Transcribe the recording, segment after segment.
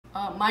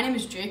My name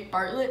is Jake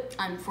Bartlett.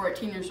 I'm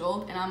 14 years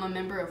old and I'm a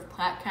member of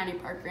Platte County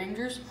Park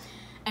Rangers.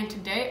 And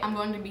today I'm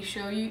going to be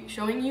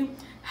showing you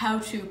how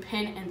to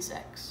pin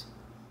insects.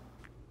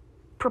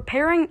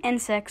 Preparing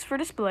insects for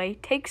display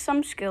takes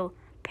some skill,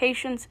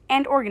 patience,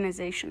 and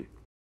organization.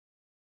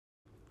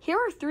 Here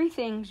are 3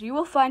 things you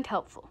will find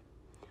helpful.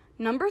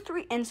 Number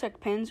 3 insect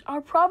pins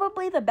are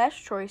probably the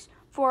best choice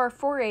for our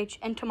 4-H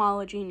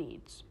entomology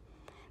needs.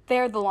 They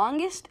are the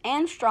longest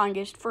and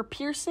strongest for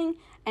piercing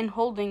and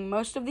holding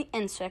most of the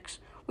insects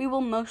we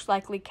will most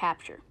likely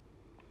capture.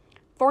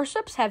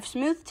 Forceps have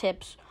smooth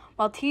tips,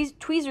 while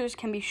tweezers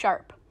can be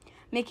sharp,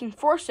 making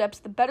forceps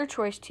the better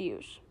choice to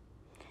use.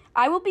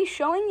 I will be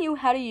showing you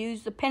how to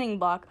use the pinning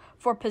block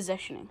for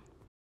positioning.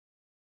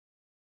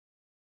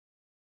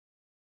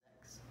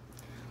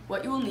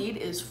 What you will need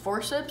is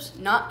forceps,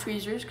 not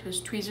tweezers, because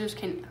tweezers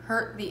can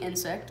hurt the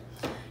insect.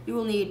 You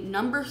will need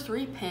number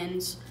 3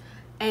 pins,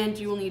 and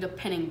you will need a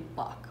pinning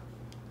block.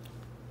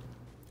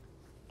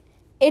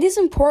 It is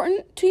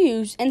important to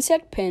use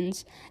insect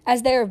pins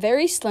as they are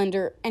very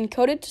slender and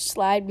coated to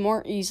slide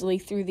more easily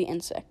through the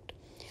insect.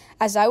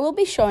 As I will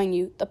be showing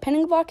you, the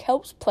pinning block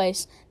helps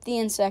place the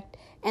insect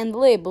and the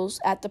labels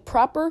at the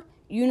proper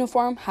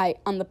uniform height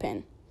on the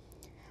pin.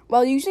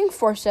 While using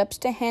forceps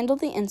to handle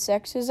the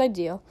insects is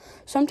ideal,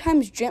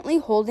 sometimes gently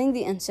holding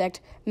the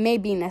insect may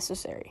be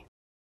necessary.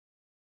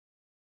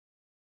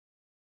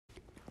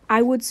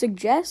 I would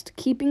suggest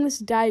keeping this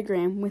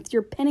diagram with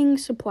your pinning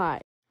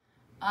supply.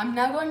 I'm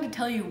now going to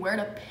tell you where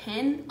to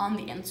pin on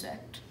the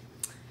insect.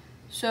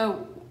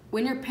 So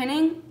when you're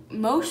pinning,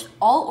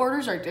 all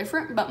orders are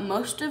different, but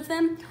most of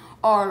them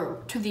are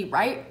to the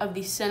right of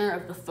the center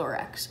of the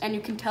thorax. And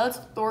you can tell it's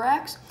the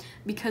thorax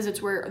because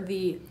it's where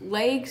the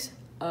legs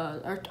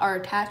are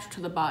attached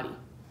to the body.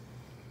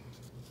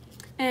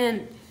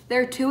 And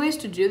there are 2 ways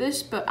to do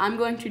this, but I'm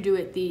going to do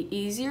it the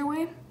easier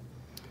way.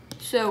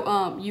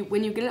 So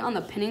when you get it on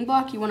the pinning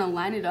block, you want to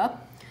line it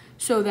up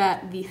so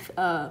that the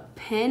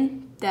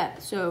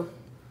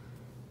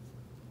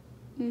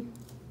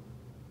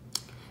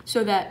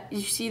so that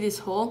you see this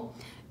hole,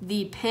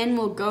 the pin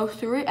will go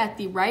through it at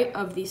the right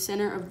of the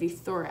center of the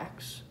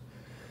thorax.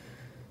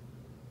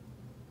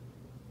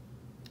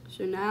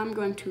 So now I'm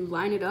going to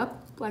line it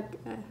up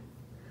like that.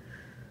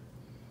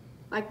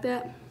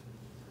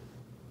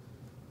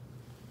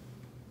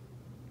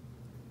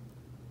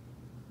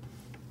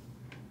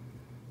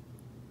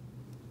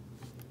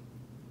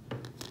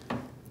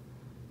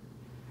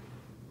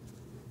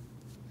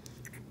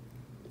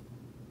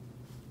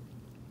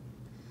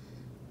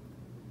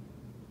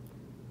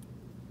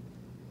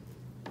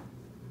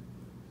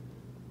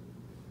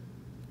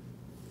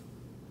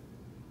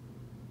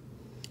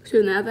 So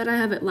now that I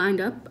have it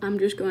lined up, I'm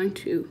just going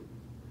to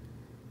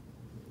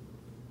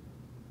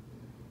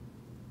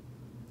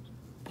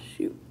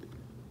shoot.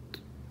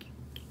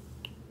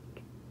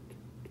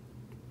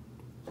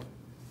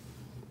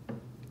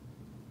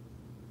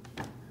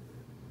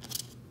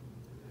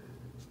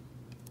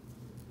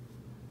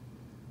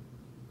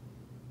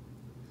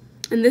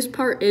 And this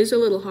part is a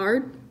little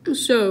hard,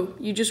 so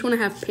you just want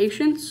to have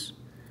patience.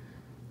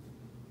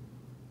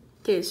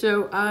 Okay,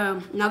 so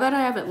now that I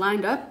have it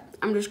lined up,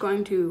 I'm just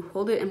going to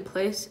hold it in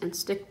place and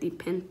stick the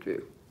pin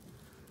through.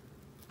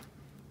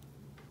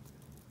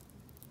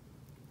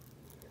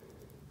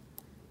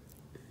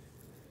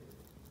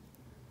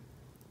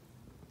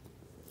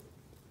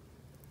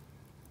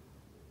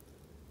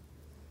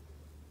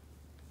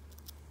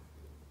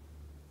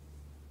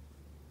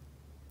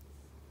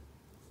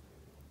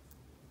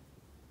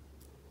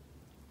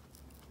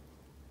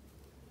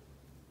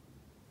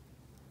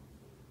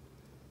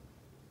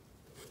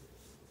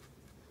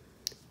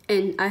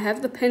 And I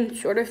have the pin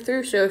sort of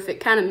through, so if it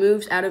kind of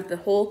moves out of the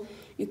hole,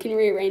 you can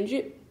rearrange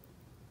it.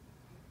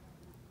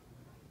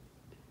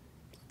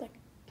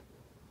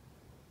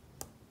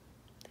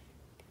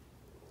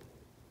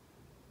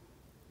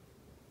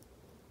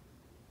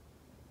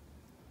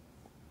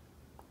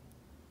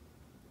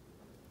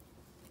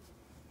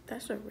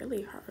 That's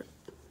really hard.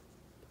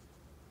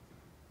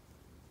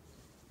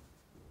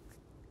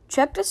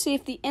 Check to see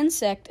if the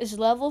insect is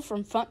level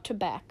from front to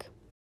back.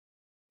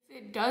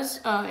 It does,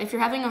 if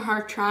you're having a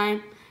hard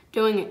time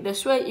doing it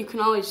this way, you can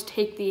always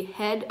take the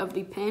head of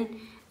the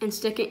pin and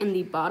stick it in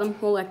the bottom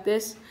hole like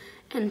this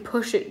and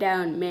push it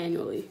down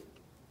manually.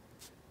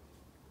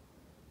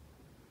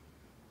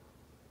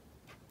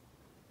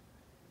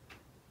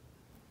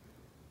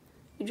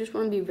 You just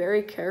want to be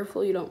very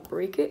careful you don't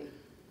break it.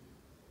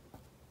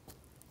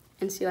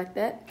 And see, like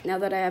that. Now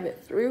that I have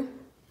it through,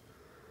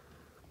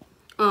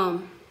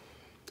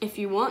 if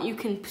you want, you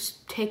can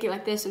take it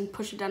like this and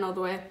push it down all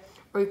the way.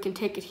 Or you can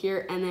take it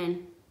here and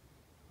then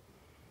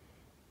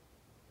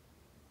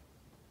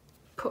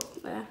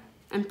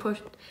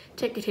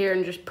take it here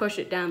and just push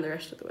it down the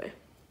rest of the way.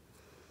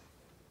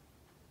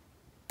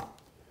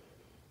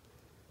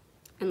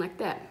 And like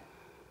that.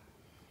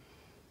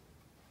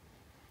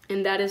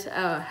 And that is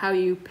how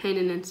you pin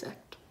an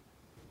insect.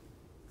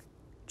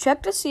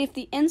 Check to see if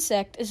the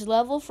insect is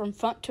level from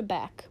front to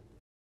back.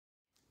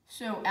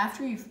 So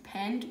after you've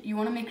pinned, you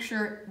want to make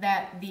sure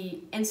that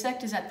the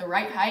insect is at the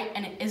right height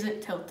and it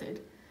isn't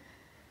tilted.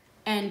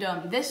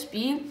 And this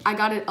bee, I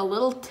got it a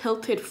little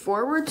tilted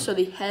forward, so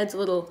the head's a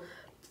little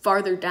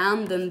farther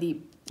down than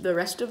the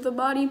rest of the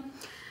body.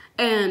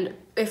 And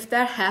if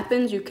that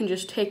happens, you can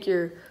just take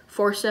your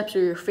forceps or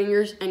your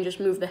fingers and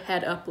just move the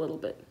head up a little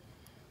bit.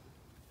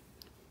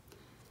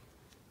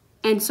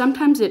 And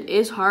sometimes it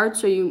is hard,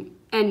 so you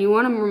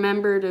want to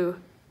remember to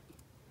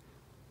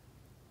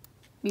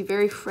be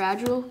very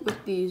fragile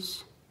with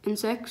these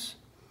insects.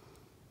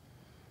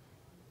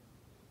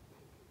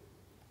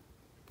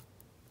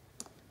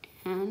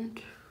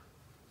 And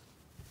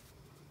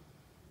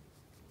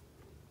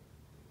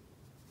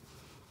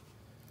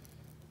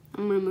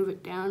I'm going to move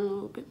it down a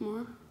little bit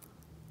more.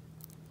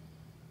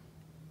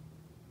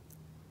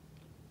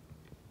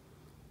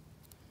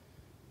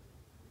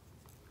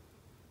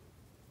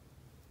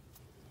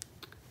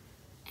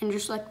 And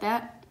just like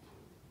that,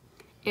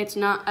 it's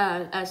not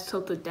as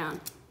tilted down.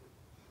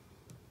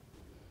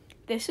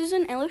 This is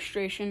an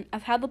illustration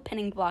of how the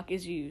pinning block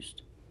is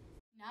used.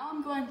 Now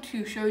I'm going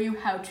to show you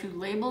how to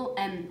label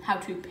and how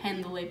to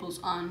pin the labels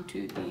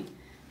onto the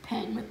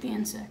pen with the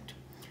insect.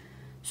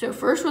 So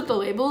first with the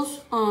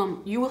labels,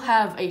 you will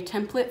have a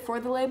template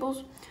for the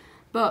labels,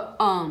 but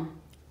on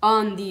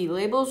the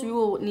labels you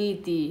will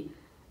need the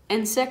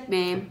insect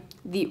name,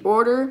 the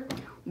order,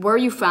 where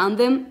you found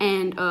them,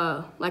 and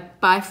like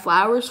by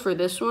flowers for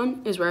this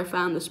one is where I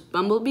found this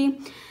bumblebee,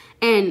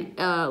 and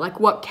like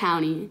what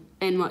county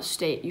and what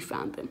state you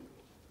found them.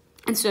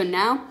 And so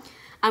now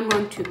I'm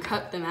going to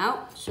cut them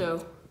out.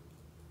 So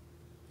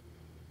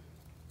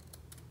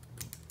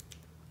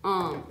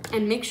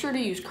and make sure to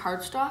use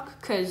cardstock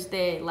because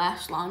they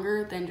last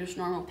longer than just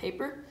normal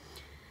paper.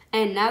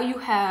 And now you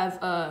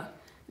have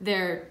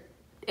their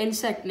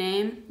insect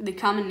name, the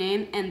common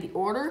name, and the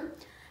order,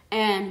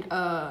 and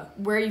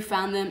where you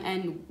found them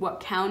and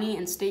what county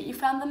and state you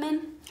found them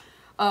in,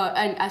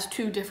 and as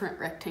two different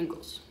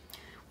rectangles.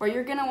 What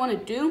you're gonna wanna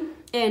do,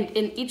 and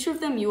in each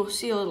of them you will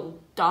see a little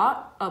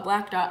dot, a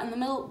black dot in the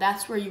middle.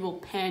 That's where you will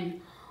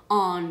pin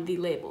on the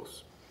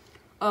labels.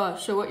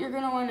 So what you're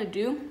gonna wanna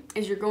do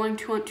is you're going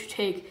to want to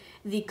take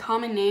the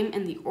common name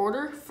and the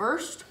order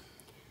first,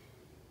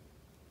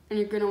 and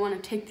you're gonna wanna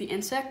take the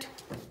insect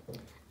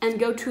and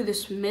go to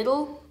this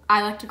middle,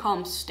 I like to call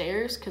them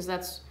stairs because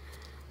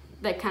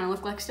they kind of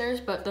look like stairs,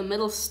 but the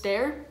middle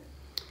stair,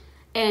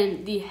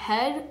 and the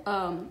head,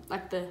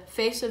 like the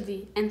face of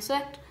the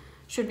insect,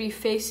 should be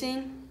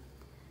facing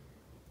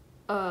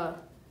so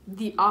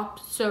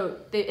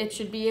it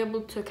should be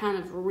able to kind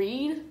of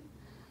read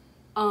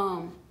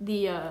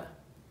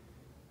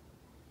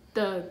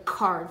the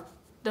card,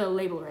 the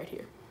label right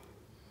here.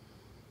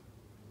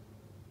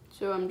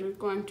 So I'm just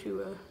going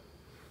to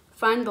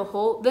find the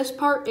hole. This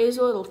part is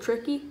a little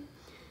tricky,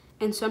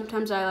 and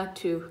sometimes I like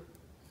to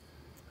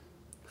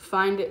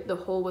find the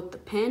hole with the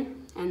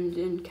pin and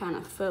then kind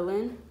of fill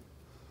in.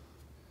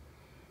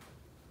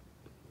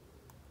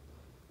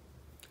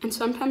 And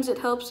sometimes it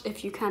helps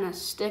if you kind of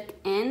stick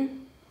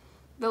in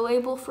the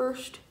label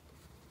first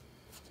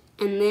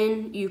and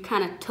then you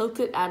kind of tilt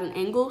it at an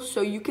angle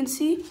so you can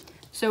see.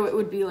 So it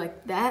would be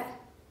like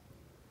that.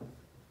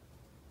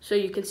 So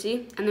you can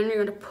see, and then you're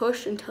going to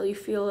push until you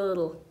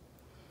feel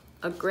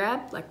a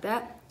grab like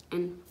that.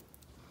 And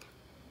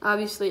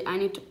obviously I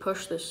need to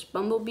push this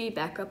bumblebee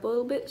back up a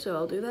little bit, so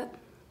I'll do that.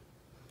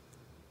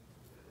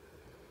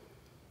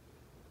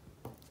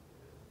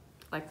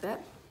 Like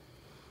that.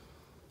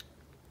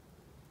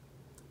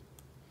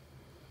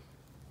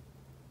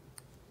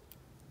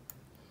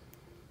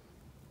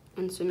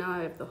 And so now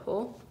I have the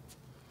hole.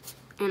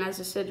 And as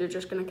I said, you're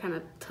just gonna kind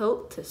of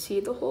tilt to see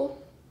the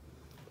hole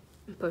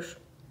and push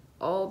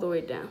all the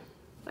way down,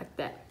 like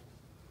that.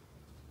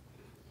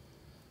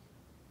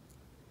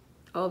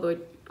 All the way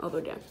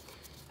down.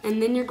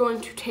 And then you're going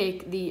to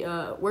take the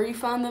where you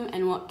found them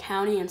and what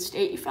county and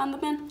state you found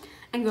them in,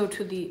 and go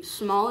to the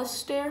smallest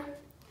stair,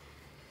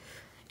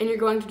 and you're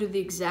going to do the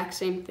exact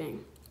same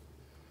thing.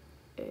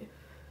 Okay.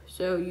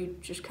 So you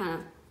just kind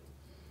of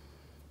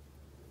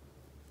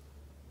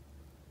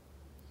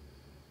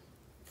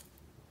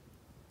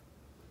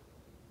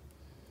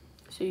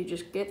you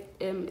just get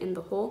them in the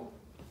hole,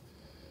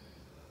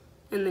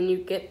 and then you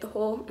get the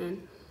hole,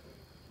 and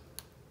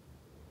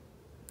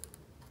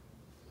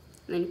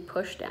then you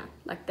push down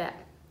like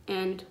that.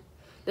 And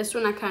this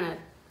one I kind of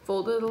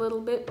folded a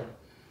little bit,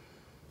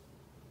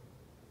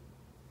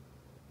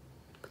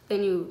 but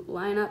then you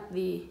line up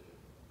then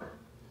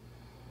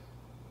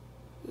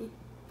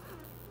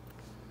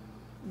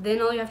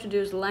all you have to do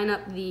is line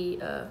up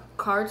the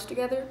cards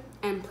together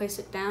and place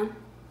it down.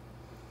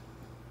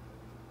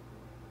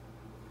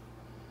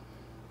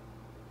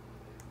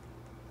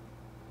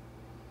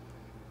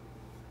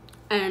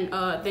 And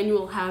then you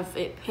will have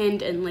it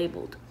pinned and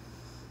labeled.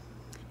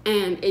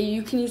 And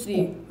you can use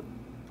the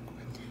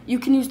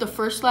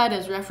first slide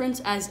as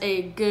reference as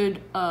a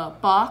good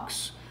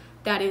box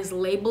that is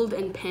labeled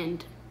and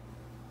pinned.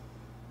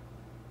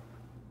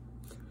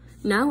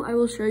 Now I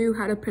will show you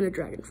how to pin a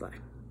dragonfly.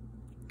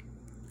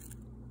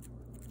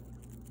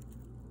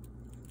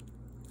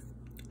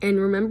 And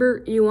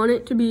remember, you want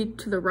it to be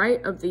to the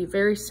right of the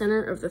very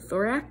center of the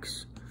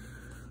thorax.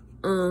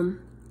 And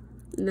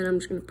then I'm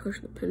just gonna push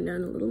the pin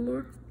down a little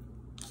more.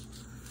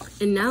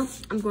 And now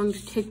I'm going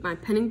to take my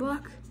pinning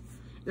block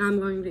and I'm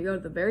going to go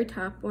to the very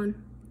top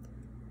one.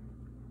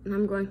 And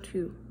I'm going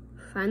to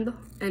find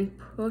and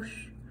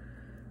push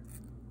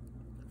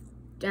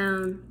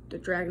down the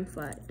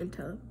dragonfly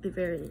until the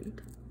very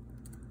end,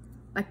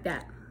 like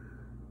that.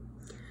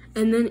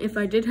 And then if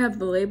I did have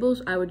the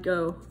labels, I would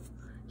go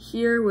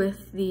here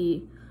with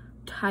the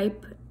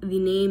type, the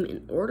name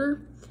in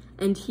order,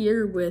 and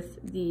here with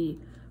the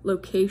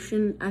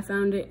location I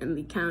found it and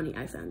the county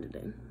I found it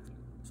in.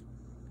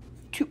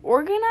 To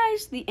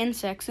organize the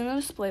insects in the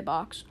display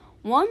box,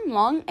 one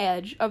long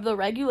edge of the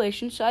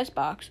regulation size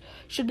box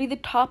should be the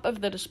top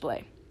of the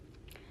display.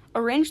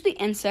 Arrange the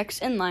insects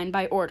in line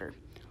by order,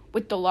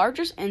 with the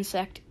largest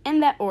insect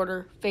in that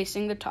order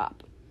facing the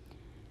top.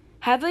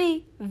 Have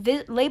a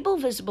label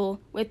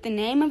visible with the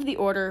name of the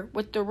order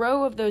with the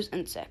row of those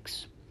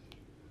insects.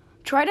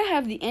 Try to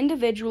have the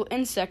individual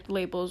insect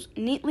labels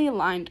neatly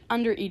aligned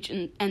under each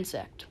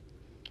insect.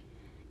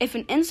 If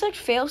an insect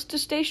fails to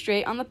stay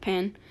straight on the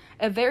pin,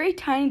 a very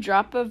tiny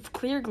drop of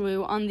clear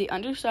glue on the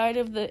underside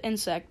of the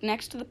insect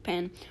next to the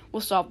pin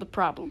will solve the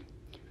problem.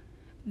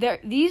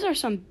 These are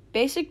some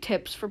basic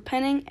tips for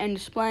pinning and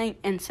displaying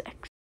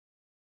insects.